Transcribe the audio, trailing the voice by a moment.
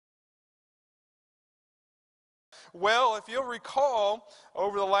Well, if you'll recall,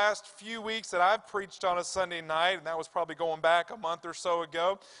 over the last few weeks that I've preached on a Sunday night, and that was probably going back a month or so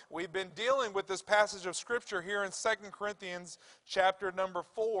ago, we've been dealing with this passage of Scripture here in 2 Corinthians chapter number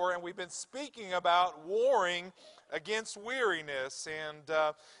 4, and we've been speaking about warring against weariness. And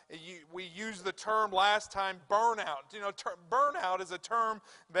we used the term last time, burnout. You know, burnout is a term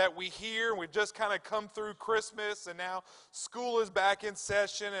that we hear. We've just kind of come through Christmas, and now school is back in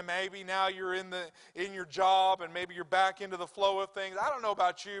session, and maybe now you're in your job, and maybe you're back into the flow of things. I don't know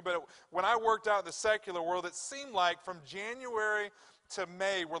about you, but when I worked out in the secular world, it seemed like from January to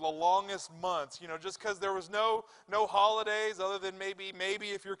May were the longest months, you know, just because there was no holidays other than maybe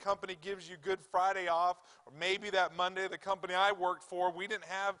if your company gives you Good Friday off, or maybe that Monday, the company I worked for, we didn't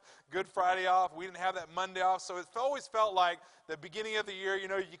have Good Friday off, we didn't have that Monday off, so it always felt like the beginning of the year, you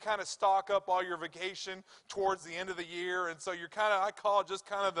know, you kind of stock up all your vacation towards the end of the year, and so you're kind of, I call it just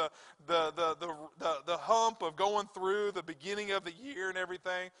kind of the hump of going through the beginning of the year and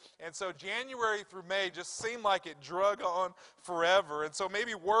everything. And so January through May just seemed like it drug on forever. And so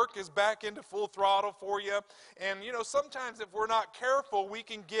maybe work is back into full throttle for you. And, you know, sometimes if we're not careful, we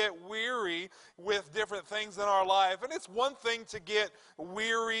can get weary with different things in our life. And it's one thing to get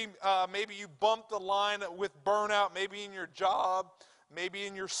weary. Maybe you bump the line with burnout, maybe in your job, maybe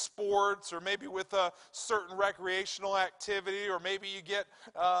in your sports, or maybe with a certain recreational activity, or maybe you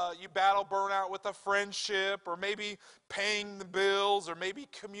battle burnout with a friendship, or maybe paying the bills, or maybe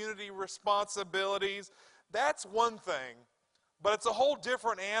community responsibilities. That's one thing. But it's a whole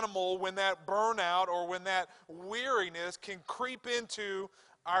different animal when that burnout or when that weariness can creep into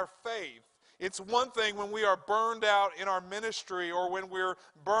our faith. It's one thing when we are burned out in our ministry or when we're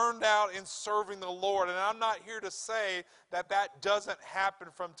burned out in serving the Lord. And I'm not here to say that that doesn't happen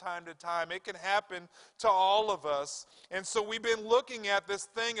from time to time. It can happen to all of us. And so we've been looking at this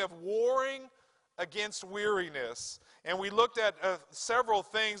thing of warring against weariness. And we looked at several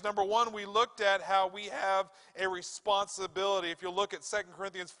things. Number one, we looked at how we have a responsibility. If you look at 2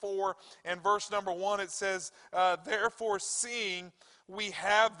 Corinthians 4 and verse number 1, it says, therefore seeing we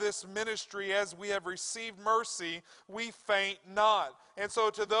have this ministry as we have received mercy, we faint not. And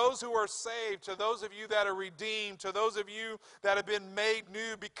so to those who are saved, to those of you that are redeemed, to those of you that have been made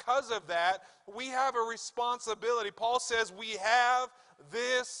new because of that, we have a responsibility. Paul says we have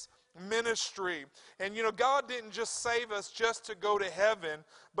this ministry. And you know, God didn't just save us just to go to heaven,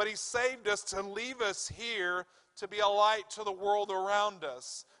 but He saved us to leave us here to be a light to the world around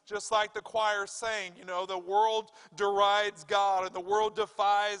us. Just like the choir saying, you know, the world derides God and the world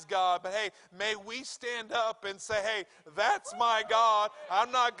defies God. But hey, may we stand up and say, hey, that's my God.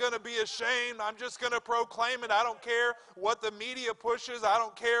 I'm not going to be ashamed. I'm just going to proclaim it. I don't care what the media pushes. I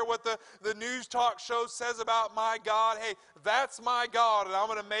don't care what the news talk show says about my God. Hey, that's my God, and I'm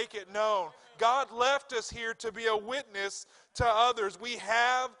going to make it known. God left us here to be a witness to others. We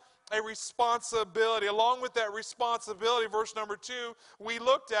have a responsibility. Along with that responsibility, verse number 2, we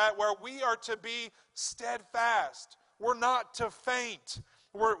looked at where we are to be steadfast. We're not to faint.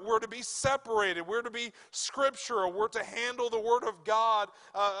 We're to be separated. We're to be scriptural. We're to handle the Word of God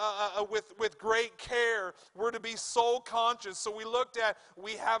with great care. We're to be soul conscious. So we looked at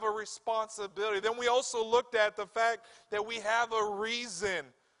we have a responsibility. Then we also looked at the fact that we have a reason.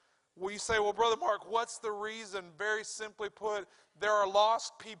 Well, you say, well, Brother Mark, what's the reason? Very simply put, there are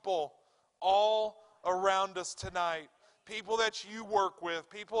lost people all around us tonight. People that you work with,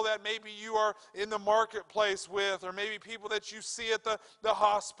 people that maybe you are in the marketplace with, or maybe people that you see at the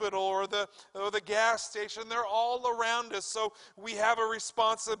hospital or the gas station. They're all around us, so we have a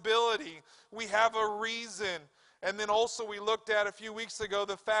responsibility. We have a reason. And then also we looked at a few weeks ago,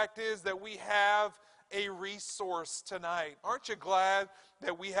 the fact is that we have a resource tonight. Aren't you glad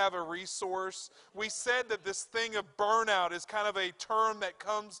that we have a resource? We said that this thing of burnout is kind of a term that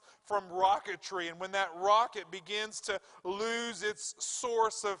comes from rocketry, and when that rocket begins to lose its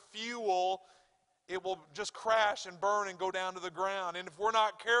source of fuel, it will just crash and burn and go down to the ground. And if we're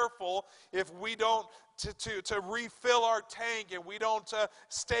not careful, if we don't to refill our tank and we don't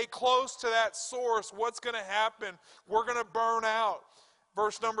stay close to that source, what's going to happen? We're going to burn out.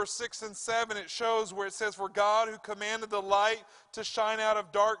 Verse number 6 and 7, it shows where it says, for God who commanded the light to shine out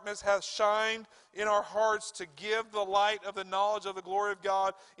of darkness hath shined in our hearts to give the light of the knowledge of the glory of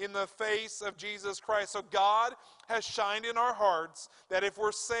God in the face of Jesus Christ. So God has shined in our hearts that if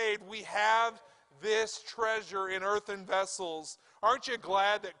we're saved, we have this treasure in earthen vessels. Aren't you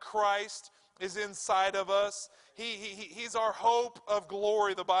glad that Christ is inside of us? He's our hope of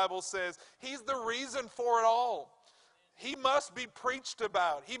glory, the Bible says. He's the reason for it all. he must be preached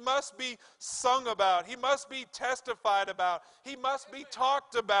about. He must be sung about. He must be testified about. He must be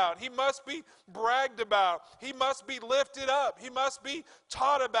talked about. He must be bragged about. He must be lifted up. He must be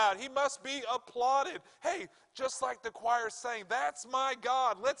taught about. He must be applauded. Hey, just like the choir saying, that's my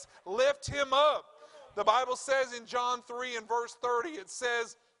God. Let's lift him up. The Bible says in John 3 and verse 30, it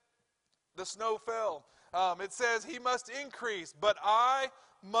says, the snow fell. It says, he must increase, but I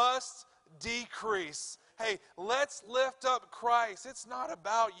must decrease. Hey, let's lift up Christ. It's not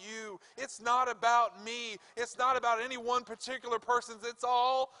about you. It's not about me. It's not about any one particular person. It's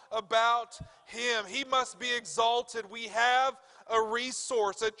all about him. He must be exalted. We have a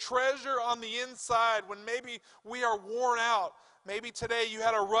resource, a treasure on the inside when maybe we are worn out. Maybe today you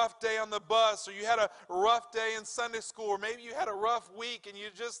had a rough day on the bus, or you had a rough day in Sunday school, or maybe you had a rough week and you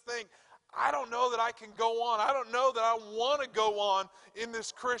just think, I don't know that I can go on. I don't know that I want to go on in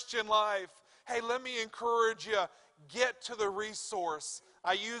this Christian life. Hey, let me encourage you, get to the resource.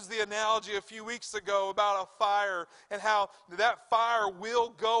 I used the analogy a few weeks ago about a fire and how that fire will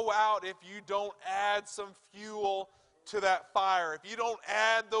go out if you don't add some fuel to that fire. If you don't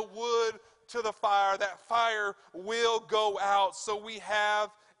add the wood to the fire, that fire will go out. So we have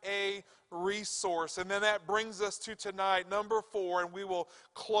a resource. And then that brings us to tonight, number 4, and we will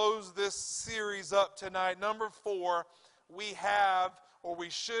close this series up tonight. Number 4, we have, or we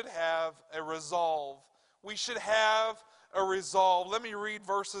should have, a resolve. We should have a resolve. Let me read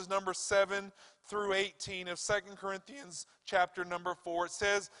verses number 7 through 18 of 2 Corinthians chapter number 4. It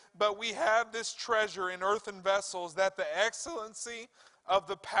says, but we have this treasure in earthen vessels, that the excellency of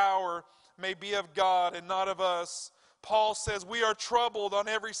the power may be of God and not of us. Paul says, we are troubled on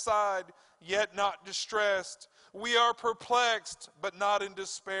every side, yet not distressed. We are perplexed, but not in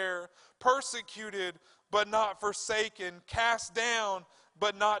despair. Persecuted, but not forsaken. Cast down,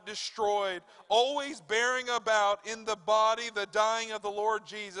 but not destroyed. Always bearing about in the body the dying of the Lord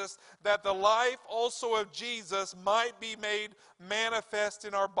Jesus, that the life also of Jesus might be made manifest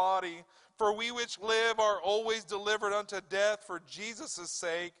in our body. For we which live are always delivered unto death for Jesus'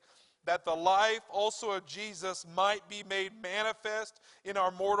 sake, that the life also of Jesus might be made manifest in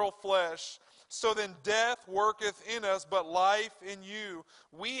our mortal flesh. So then death worketh in us, but life in you.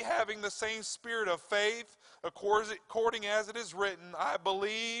 We having the same spirit of faith, according as it is written, I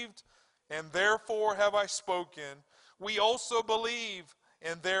believed, and therefore have I spoken. We also believe,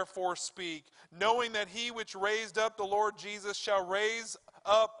 and therefore speak, knowing that he which raised up the Lord Jesus shall raise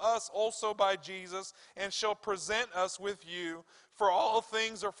up us also by Jesus, and shall present us with you. For all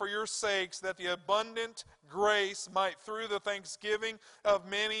things are for your sakes, that the abundant grace might through the thanksgiving of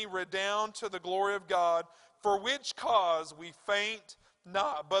many redound to the glory of God. For which cause we faint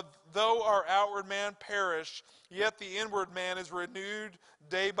not, but though our outward man perish, yet the inward man is renewed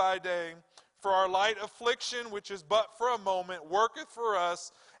day by day. For our light affliction, which is but for a moment, worketh for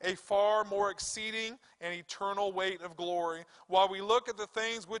us a far more exceeding and eternal weight of glory, while we look at the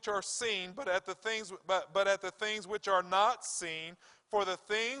things which are seen, but at the things which are not seen. For the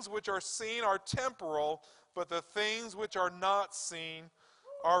things which are seen are temporal, but the things which are not seen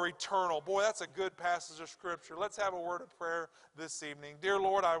are eternal. Boy, that's a good passage of Scripture. Let's have a word of prayer this evening. Dear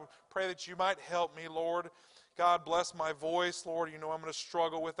Lord, I pray that you might help me, Lord. God, bless my voice, Lord. You know I'm going to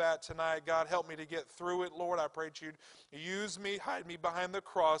struggle with that tonight. God, help me to get through it, Lord. I pray that you'd use me, hide me behind the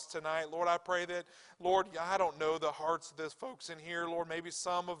cross tonight. Lord, I pray that, Lord, I don't know the hearts of the folks in here, Lord. Maybe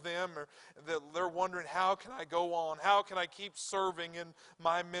some of them are that they're wondering, how can I go on? How can I keep serving in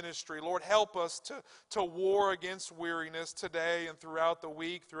my ministry? Lord, help us to war against weariness today and throughout the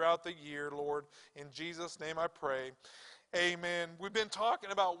week, throughout the year, Lord. In Jesus' name I pray. Amen. We've been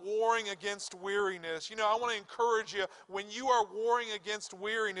talking about warring against weariness. You know, I want to encourage you, when you are warring against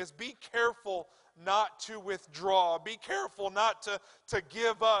weariness, be careful not to withdraw. Be careful not to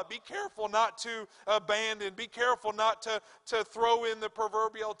give up. Be careful not to abandon. Be careful not to throw in the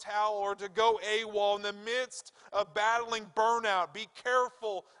proverbial towel or to go AWOL in the midst of battling burnout. Be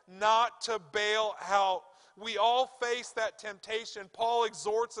careful not to bail out. We all face that temptation. Paul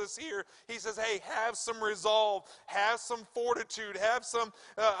exhorts us here. He says, hey, have some resolve, have some fortitude, have some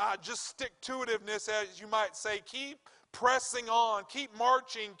just stick-to-itiveness, as you might say. Keep pressing on, keep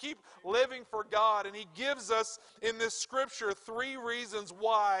marching, keep living for God. And he gives us in this scripture 3 reasons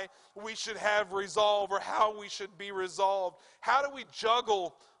why we should have resolve, or how we should be resolved. How do we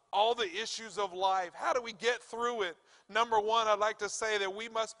juggle all the issues of life? How do we get through it? Number 1, I'd like to say that we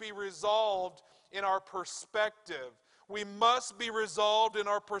must be resolved in our perspective. We must be resolved in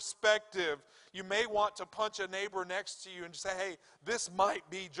our perspective. You may want to punch a neighbor next to you and say, hey, this might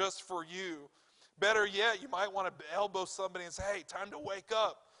be just for you. Better yet, you might want to elbow somebody and say, hey, time to wake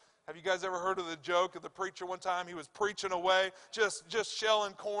up. Have you guys ever heard of the joke of the preacher one time? He was preaching away, just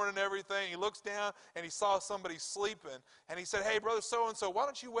shelling corn and everything. He looks down and he saw somebody sleeping. And he said, "Hey, brother so-and-so, why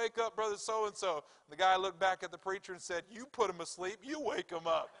don't you wake up brother so-and-so?" The guy looked back at the preacher and said, "You put him asleep, you wake him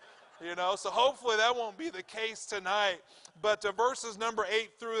up." So hopefully that won't be the case tonight. But verses number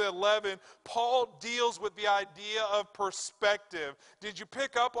 8 through 11, Paul deals with the idea of perspective. Did you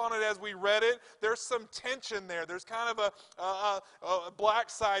pick up on it as we read it? There's some tension there. There's kind of a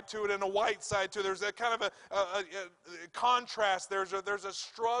black side to it and a white side to it. There's a kind of a contrast. There's a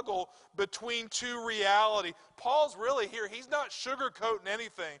struggle between two reality. Paul's really here. He's not sugarcoating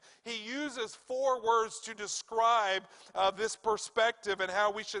anything. He uses 4 words to describe this perspective and how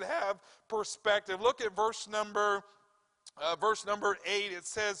we should have perspective. Look at verse number 8. It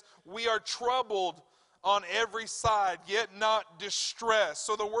says, "We are troubled on every side, yet not distressed."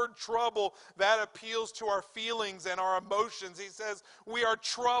 So the word trouble, that appeals to our feelings and our emotions. He says, we are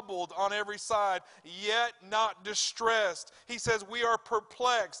troubled on every side, yet not distressed. He says, we are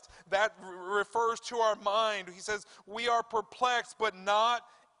perplexed. That refers to our mind. He says, we are perplexed, but not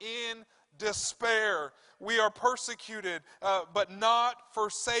in despair. We are persecuted, but not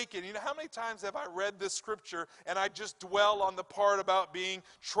forsaken. How many times have I read this scripture and I just dwell on the part about being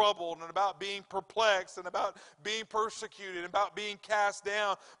troubled and about being perplexed and about being persecuted and about being cast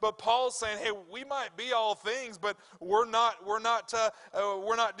down? But Paul's saying, hey, we might be all things, but we're not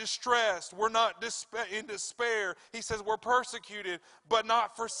distressed. We're not in despair. He says we're persecuted, but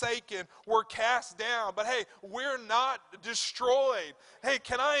not forsaken. We're cast down, but hey, we're not destroyed. Hey,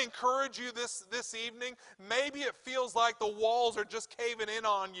 can I encourage you this evening? Maybe it feels like the walls are just caving in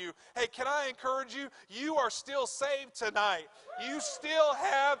on you. Hey, can I encourage you? You are still saved tonight. You still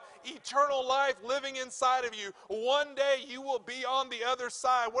have eternal life living inside of you. One day you will be on the other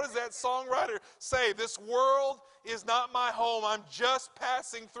side. What does that songwriter say? This world is not my home. I'm just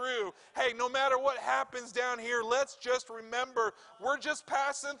passing through. Hey, no matter what happens down here, let's just remember we're just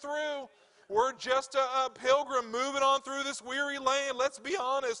passing through. We're just a pilgrim moving on through this weary land. Let's be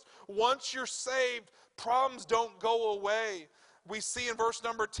honest. Once you're saved, problems don't go away. We see in verse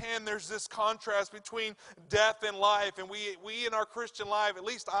number 10, there's this contrast between death and life. And we in our Christian life, at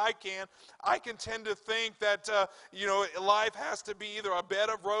least I can tend to think that, life has to be either a bed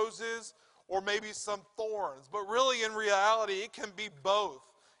of roses or maybe some thorns. But really, in reality, it can be both.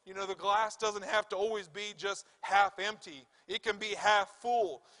 The glass doesn't have to always be just half empty. It can be half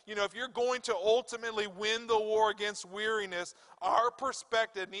full. If you're going to ultimately win the war against weariness, our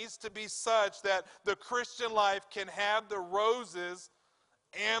perspective needs to be such that the Christian life can have the roses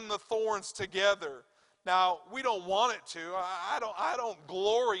and the thorns together. Now, we don't want it to. I don't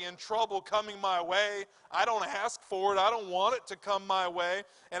glory in trouble coming my way. I don't ask for it. I don't want it to come my way.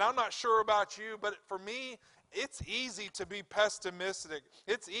 And I'm not sure about you, but for me, it's easy to be pessimistic.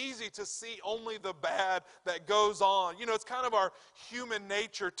 It's easy to see only the bad that goes on. It's kind of our human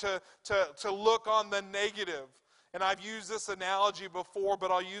nature to look on the negative. And I've used this analogy before,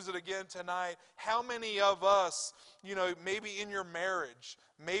 but I'll use it again tonight. How many of us, maybe in your marriage,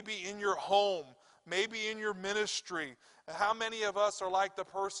 maybe in your home, maybe in your ministry, how many of us are like the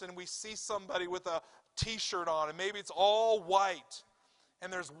person we see somebody with a t-shirt on, and maybe it's all white,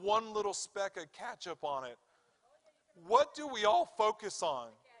 and there's one little speck of ketchup on it. What do we all focus on?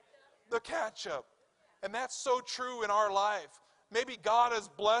 The ketchup. And that's so true in our life. Maybe God has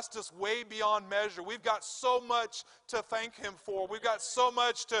blessed us way beyond measure. We've got so much to thank Him for. We've got so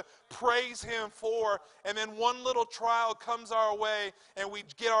much to praise Him for. And then one little trial comes our way and we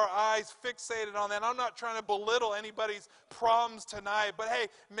get our eyes fixated on that. I'm not trying to belittle anybody's problems tonight, but hey,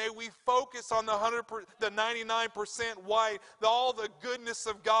 may we focus on the 99% white, all the goodness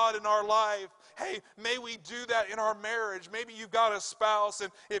of God in our life. Hey, may we do that in our marriage. Maybe you've got a spouse, and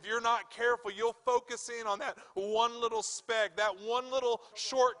if you're not careful, you'll focus in on that one little speck, that one little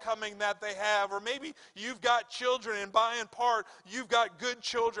shortcoming that they have. Or maybe you've got children, and by and part, you've got good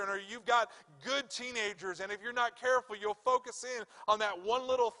children, or you've got good teenagers, and if you're not careful, you'll focus in on that one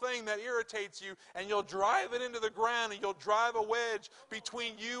little thing that irritates you, and you'll drive it into the ground, and you'll drive a wedge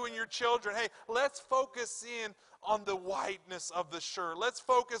between you and your children. Hey, let's focus in on the whiteness of the shirt. Let's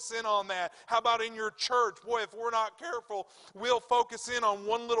focus in on that. How about in your church? Boy, if we're not careful, we'll focus in on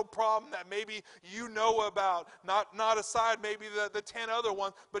one little problem that maybe you know about, not aside maybe the 10 other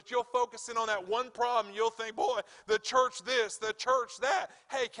ones, but you'll focus in on that one problem. You'll think, boy, the church this, the church that.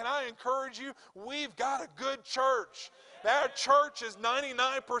 Hey, can I encourage you? We've got a good church. That church is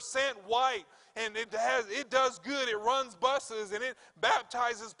 99% white. And it does good. It runs buses and it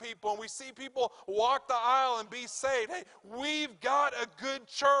baptizes people. And we see people walk the aisle and be saved. Hey, we've got a good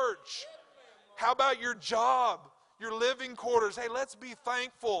church. How about your job? your living quarters. Hey, let's be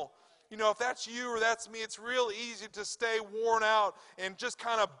thankful. You know, if that's you or that's me, it's real easy to stay worn out and just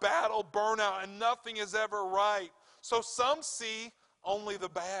kind of battle burnout, and nothing is ever right. So some see only the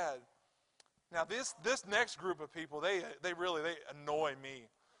bad. Now this next group of people, they annoy me.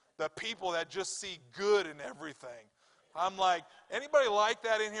 The people that just see good in everything. I'm like, anybody like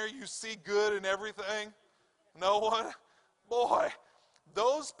that in here? You see good in everything? No one? Boy,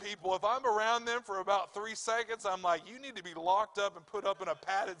 those people, if I'm around them for about 3 seconds, I'm like, you need to be locked up and put up in a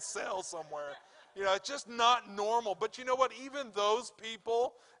padded cell somewhere. You know, it's just not normal. But you know what? Even those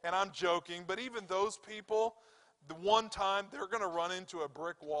people, and I'm joking, but even those people, the one time they're going to run into a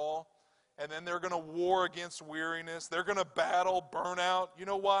brick wall, and then they're going to war against weariness. They're going to battle burnout. You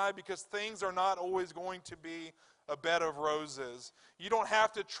know why? Because things are not always going to be a bed of roses. You don't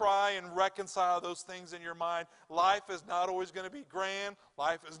have to try and reconcile those things in your mind. Life is not always going to be grand.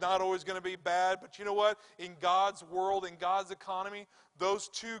 Life is not always going to be bad. But you know what? In God's world, in God's economy, those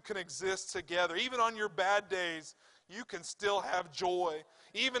two can exist together. Even on your bad days, you can still have joy.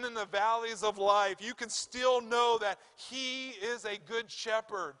 Even in the valleys of life, you can still know that He is a good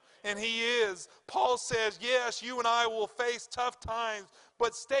shepherd. And He is. Paul says, yes, you and I will face tough times,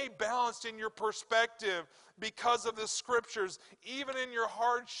 but stay balanced in your perspective because of the Scriptures. Even in your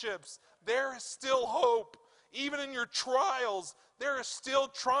hardships, there is still hope. Even in your trials, there is still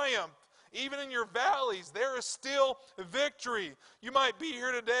triumph. Even in your valleys, there is still victory. You might be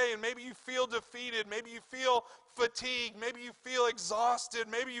here today and maybe you feel defeated. Maybe you feel fatigued. Maybe you feel exhausted.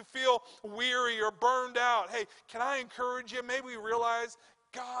 Maybe you feel weary or burned out. Hey, can I encourage you? Maybe we realize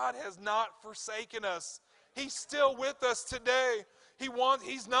God has not forsaken us. He's still with us today.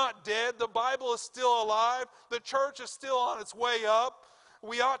 He's not dead. The Bible is still alive. The church is still on its way up.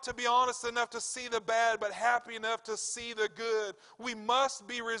 We ought to be honest enough to see the bad, but happy enough to see the good. We must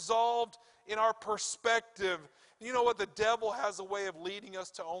be resolved in our perspective. You know what? The devil has a way of leading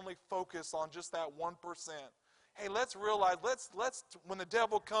us to only focus on just that 1%. Hey, let's realize, let's when the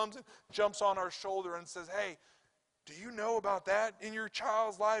devil comes and jumps on our shoulder and says, hey, do you know about that in your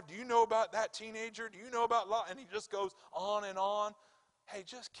child's life? Do you know about that teenager? Do you know about law? And he just goes on and on. Hey,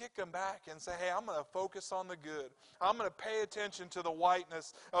 just kick him back and say, hey, I'm going to focus on the good. I'm going to pay attention to the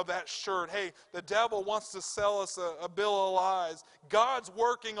whiteness of that shirt. Hey, the devil wants to sell us a bill of lies. God's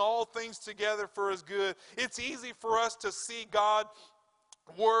working all things together for His good. It's easy for us to see God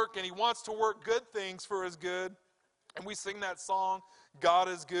work, and He wants to work good things for His good. And we sing that song, God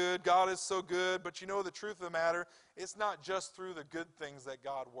is good, God is so good. But you know the truth of the matter, it's not just through the good things that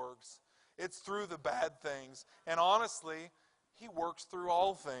God works. It's through the bad things. And honestly, He works through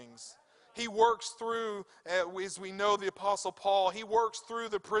all things. He works through, as we know the Apostle Paul, he works through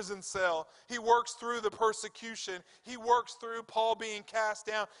the prison cell. He works through the persecution. He works through Paul being cast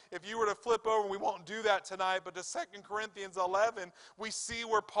down. If you were to flip over, we won't do that tonight, but to 2 Corinthians 11, we see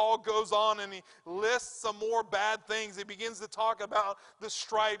where Paul goes on and he lists some more bad things. He begins to talk about the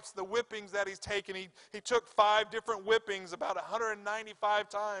stripes, the whippings that he's taken. He took 5 different whippings, about 195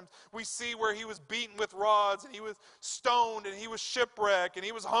 times. We see where he was beaten with rods, and he was stoned, and he was shipwrecked, and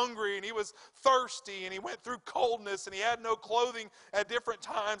he was hungry, and he was thirsty, and he went through coldness, and he had no clothing at different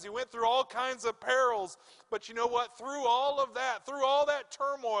times. He went through all kinds of perils. But you know what? Through all of that, through all that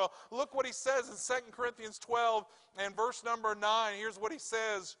turmoil, look what he says in 2 Corinthians 12 and verse number 9. Here's what he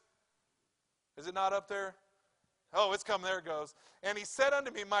says. Is it not up there? Oh, it's coming. There it goes. And he said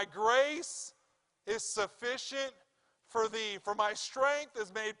unto me, my grace is sufficient for thee, for my strength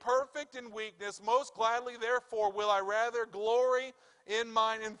is made perfect in weakness. Most gladly, therefore, will I rather glory in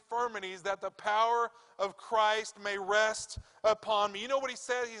mine infirmities, that the power of Christ may rest upon me. You know what he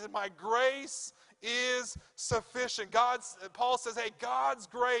said? He said, my grace is sufficient. Paul says, hey, God's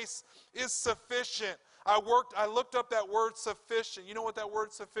grace is sufficient. I looked up that word sufficient. You know what that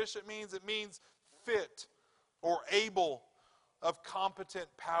word sufficient means? It means fit or able, of competent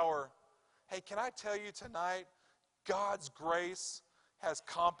power. Hey, can I tell you tonight, God's grace has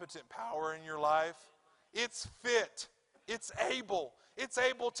competent power in your life. It's fit. It's able. It's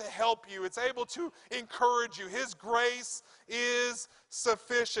able to help you. It's able to encourage you. His grace is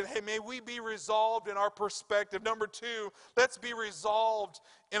sufficient. Hey, may we be resolved in our perspective. Number 2, let's be resolved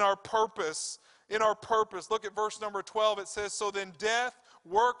in our purpose. In our purpose. Look at verse number 12. It says, so then death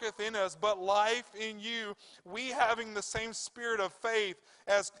worketh in us, but life in you. We having the same spirit of faith,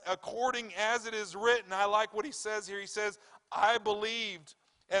 as according as it is written. I like what he says here. He says, I believed,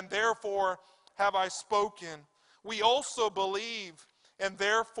 and therefore have I spoken. We also believe, and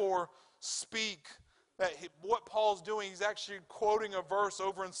therefore speak. What Paul's doing, he's actually quoting a verse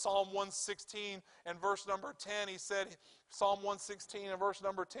over in Psalm 116 and verse number 10. He said, Psalm 116 and verse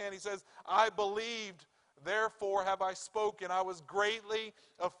number 10, he says, I believed, therefore have I spoken. I was greatly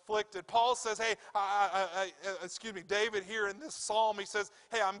afflicted. Paul says, hey, David here in this psalm, he says,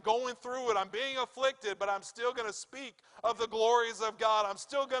 hey, I'm going through it. I'm being afflicted, but I'm still going to speak of the glories of God. I'm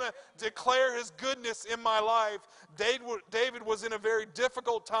still going to declare his goodness in my life. David was in a very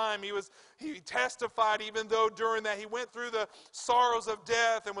difficult time. He testified, even though during that he went through the sorrows of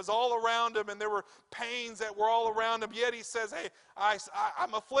death and was all around him, and there were pains that were all around him. Yet he says, hey,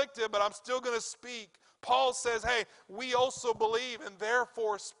 I'm afflicted, but I'm still going to speak. Paul says, hey, we also believe and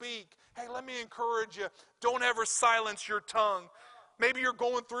therefore speak. Hey, let me encourage you. Don't ever silence your tongue. Maybe you're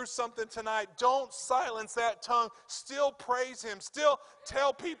going through something tonight. Don't silence that tongue. Still praise him. Still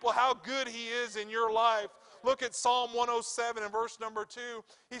tell people how good he is in your life. Look at Psalm 107 and verse number 2.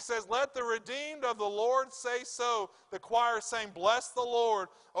 He says, let the redeemed of the Lord say so. The choir saying, bless the Lord,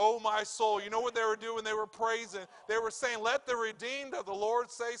 O my soul. You know what they were doing? They were praising. They were saying, let the redeemed of the Lord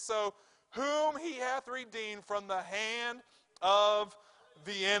say so, whom he hath redeemed from the hand of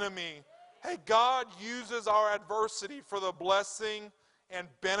the enemy. Hey, God uses our adversity for the blessing and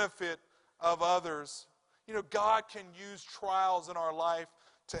benefit of others. You know, God can use trials in our life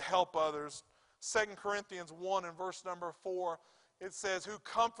to help others. 2 Corinthians 1 and verse number 4, it says, who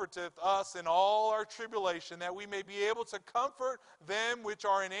comforteth us in all our tribulation, that we may be able to comfort them which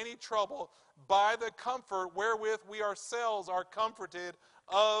are in any trouble, by the comfort wherewith we ourselves are comforted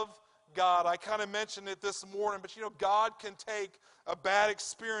of God. I kind of mentioned it this morning, but you know, God can take a bad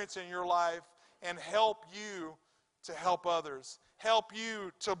experience in your life and help you to help others, help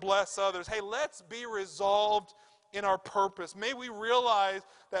you to bless others. Hey, let's be resolved in our purpose. May we realize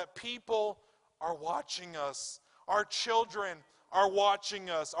that people are watching us. Our children are watching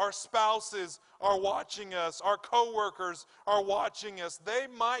us. Our spouses are watching us. Our coworkers are watching us. They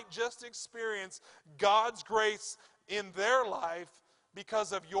might just experience God's grace in their life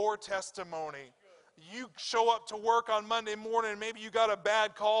because of your testimony. You show up to work on Monday morning, maybe you got a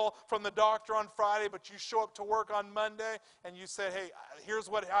bad call from the doctor on Friday, but you show up to work on Monday and you say, hey, here's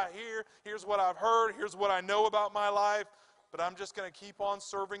what I hear, here's what I've heard, here's what I know about my life, but I'm just going to keep on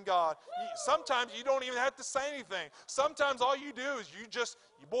serving God. Sometimes you don't even have to say anything. Sometimes all you do is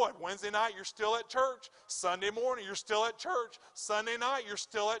Wednesday night you're still at church. Sunday morning you're still at church. Sunday night you're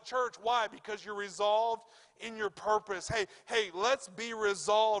still at church. Why? Because you're resolved in your purpose. Hey, let's be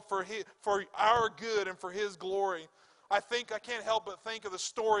resolved for our good and for his glory. I can't help but think of the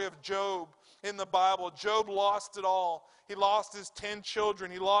story of Job in the Bible. Job lost it all. He lost his 10 children.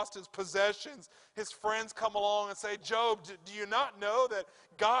 He lost his possessions. His friends come along and say, Job, do you not know that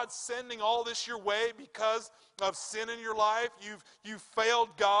God's sending all this your way because of sin in your life? You've failed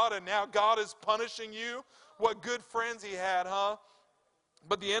God, and now God is punishing you. What good friends he had, huh?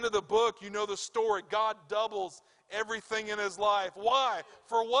 But the end of the book, you know the story. God doubles everything in his life. Why?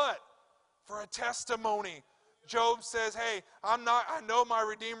 For what? For a testimony. Job says, hey, I know my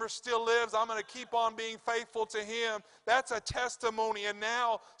Redeemer still lives. I'm going to keep on being faithful to him. That's a testimony. And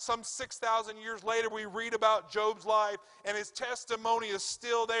now, some 6,000 years later, we read about Job's life, and his testimony is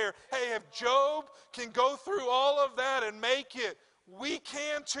still there. Hey, if Job can go through all of that and make it, we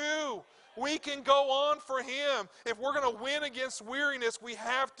can too. We can go on for him. If we're going to win against weariness, we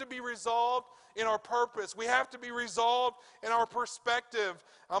have to be resolved in our purpose. We have to be resolved in our perspective.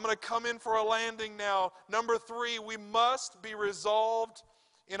 I'm going to come in for a landing now. Number 3, we must be resolved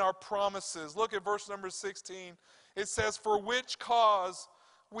in our promises. Look at verse number 16. It says, for which cause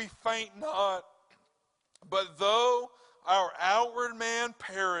we faint not, but though our outward man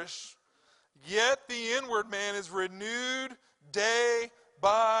perish, yet the inward man is renewed day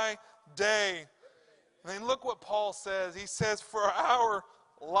by day. And then look what Paul says. He says, for our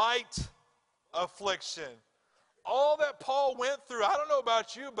light affliction. All that Paul went through, I don't know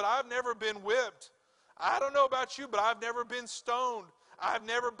about you, but I've never been whipped. I don't know about you, but I've never been stoned. I've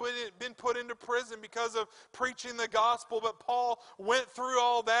never been put into prison because of preaching the gospel. But Paul went through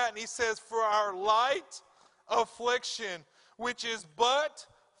all that, and he says, for our light affliction, which is but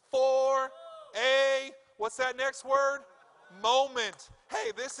for a, what's that next word? Moment.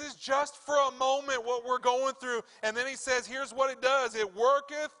 Hey, this is just for a moment what we're going through. And then he says, here's what it does. It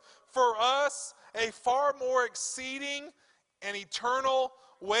worketh for us a far more exceeding and eternal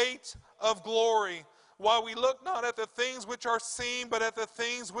weight of glory, while we look not at the things which are seen, but at the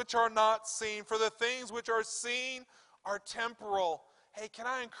things which are not seen. For the things which are seen are temporal. Hey, can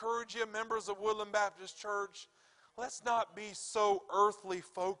I encourage you, members of Woodland Baptist Church, let's not be so earthly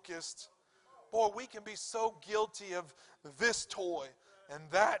focused. Boy, we can be so guilty of this toy and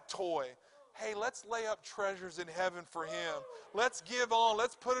that toy. Hey, let's lay up treasures in heaven for him. Let's give on.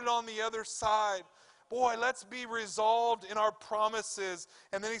 Let's put it on the other side. boy, let's be resolved in our promises.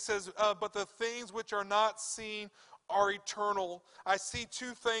 And then he says, but the things which are not seen are eternal. I see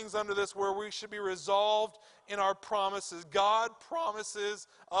two things under this where we should be resolved in our promises. God promises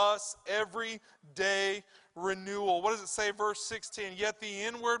us every day renewal. What does it say, verse 16? Yet the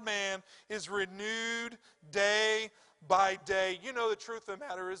inward man is renewed day by day. You know, the truth of the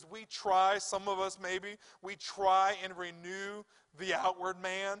matter is we try, some of us maybe, we try and renew the outward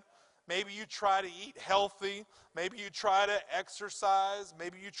man. Maybe you try to eat healthy. Maybe you try to exercise.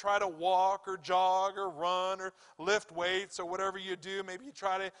 Maybe you try to walk or jog or run or lift weights or whatever you do. Maybe you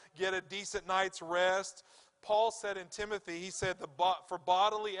try to get a decent night's rest. Paul said in Timothy, he said, for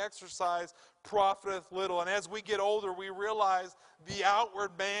bodily exercise profiteth little. And as we get older, we realize the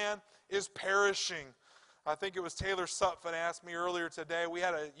outward man is perishing. I think it was Taylor Sutphin asked me earlier today. We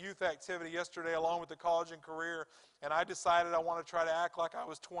had a youth activity yesterday along with the college and career, and I decided I want to try to act like I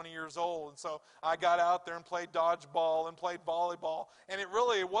was 20 years old. And so I got out there and played dodgeball and played volleyball, and it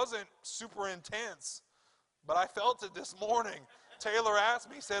wasn't super intense, but I felt it this morning. Taylor asked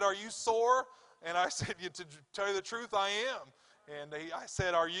me, he said, "Are you sore?" And I said, "To tell you the truth, I am." And I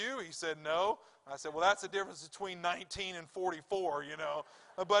said, "Are you?" He said, "No." I said, "Well, that's the difference between 19 and 44, you know."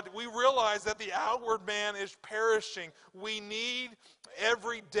 But we realize that the outward man is perishing. We need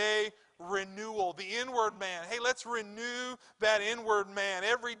everyday renewal. The inward man, hey, let's renew that inward man.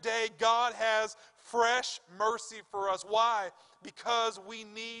 Every day God has fresh mercy for us. Why? Because we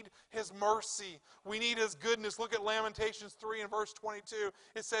need His mercy. We need His goodness. Look at Lamentations 3 and verse 22.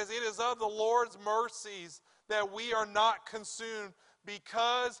 It says, "It is of the Lord's mercies that we are not consumed,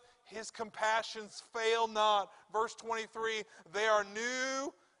 because His compassions fail not." Verse 23, "They are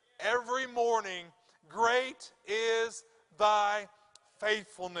new every morning. Great is thy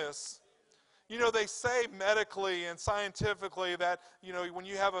faithfulness." You know, they say medically and scientifically that, you know, when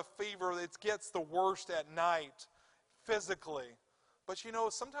you have a fever, it gets the worst at night, physically. But, you know,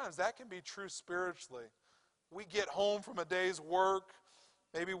 sometimes that can be true spiritually. We get home from a day's work.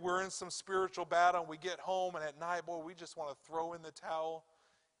 Maybe we're in some spiritual battle, and we get home, and at night, boy, we just want to throw in the towel.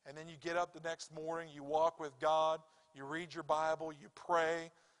 And then you get up the next morning, you walk with God, you read your Bible, you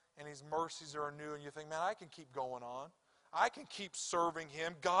pray, and His mercies are new, and you think, man, I can keep going on. I can keep serving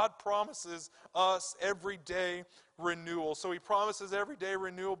Him. God promises us everyday renewal. So He promises everyday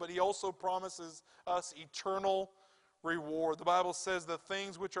renewal, but He also promises us eternal reward. The Bible says the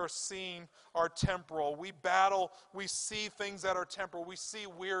things which are seen are temporal. We battle, we see things that are temporal. We see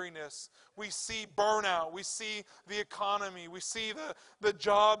weariness, we see burnout, we see the economy, we see the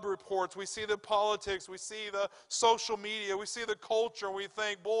job reports, we see the politics, we see the social media, we see the culture, and we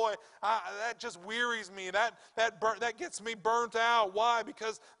think, boy, that just wearies me. That gets me burnt out. Why?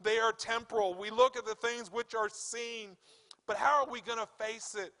 Because they are temporal. We look at the things which are seen, but how are we going to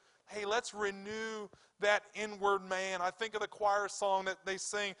face it? Hey, let's renew that inward man. I think of the choir song that they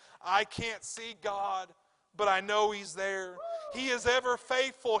sing, "I can't see God, but I know He's there. He is ever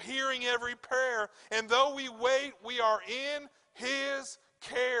faithful, hearing every prayer. And though we wait, we are in His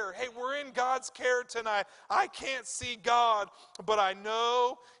care." Hey, we're in God's care tonight. I can't see God, but I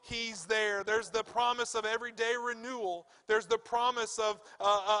know He's there. There's the promise of everyday renewal. There's the promise of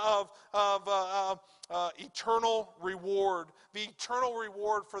eternal reward. The eternal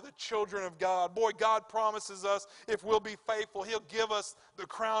reward for the children of God. Boy, God promises us if we'll be faithful, He'll give us the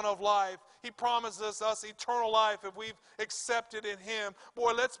crown of life. He promises us eternal life if we've accepted in Him.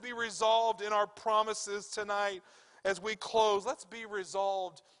 Boy, let's be resolved in our promises tonight. As we close, let's be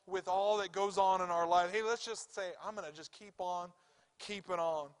resolved with all that goes on in our life. Hey, let's just say, I'm going to just keep on keeping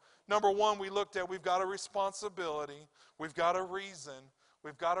on. Number one, we looked at we've got a responsibility, we've got a reason,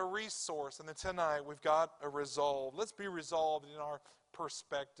 we've got a resource, and then tonight we've got a resolve. Let's be resolved in our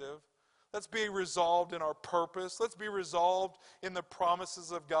perspective. Let's be resolved in our purpose. Let's be resolved in the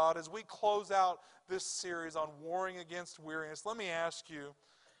promises of God. As we close out this series on warring against weariness, let me ask you,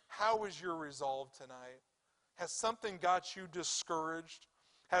 how is your resolve tonight? Has something got you discouraged?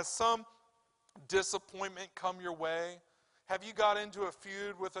 Has some disappointment come your way? Have you got into a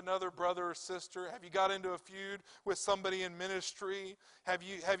feud with another brother or sister? Have you got into a feud with somebody in ministry? Have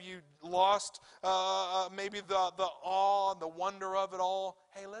you lost maybe the awe and the wonder of it all?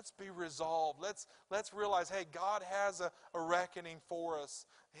 Hey, let's be resolved. Let's realize, hey, God has a reckoning for us.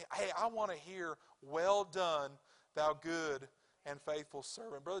 Hey, I want to hear, "Well done, thou good and faithful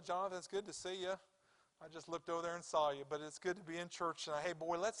servant." Brother Jonathan, it's good to see you. I just looked over there and saw you, but it's good to be in church tonight. Hey,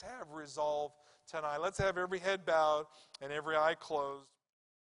 boy, let's have resolve tonight. Let's have every head bowed and every eye closed.